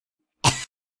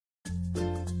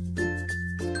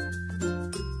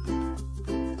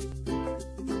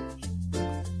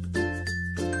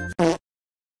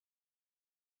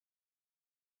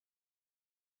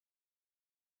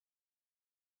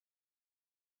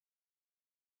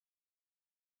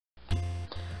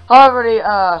Hello everybody,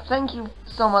 thank you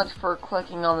so much for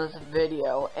clicking on this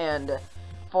video and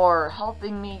for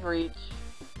helping me reach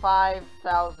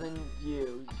 5,000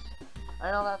 views.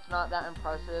 I know that's not that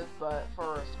impressive, but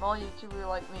for a small YouTuber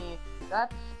like me,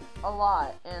 that's a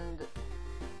lot, and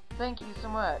thank you so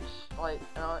much. Like,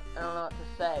 I don't know what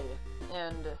to say,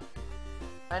 and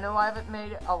I know I haven't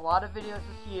made a lot of videos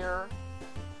this year.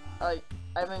 Like,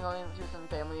 I've been going through some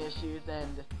family issues,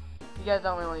 and you guys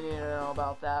don't really need to know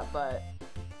about that, but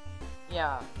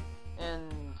yeah,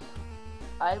 and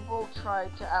I will try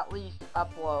to at least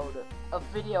upload a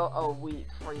video a week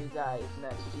for you guys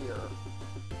next year.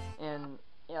 And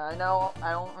yeah, I know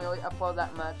I don't really upload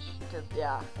that much because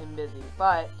yeah, I'm busy,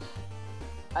 but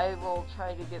I will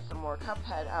try to get some more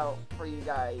Cuphead out for you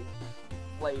guys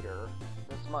later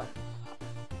this month.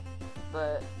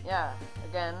 But yeah,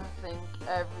 again, thank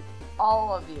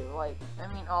all of you,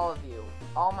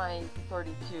 all my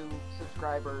 32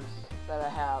 subscribers that I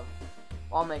have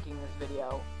while making this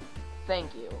video.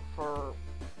 Thank you for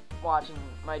watching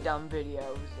my dumb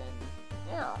videos, and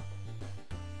yeah,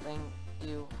 thank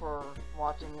you for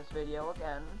watching this video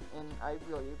again, and I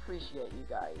really appreciate you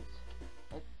guys.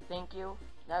 Thank you,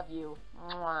 love you,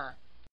 mwah.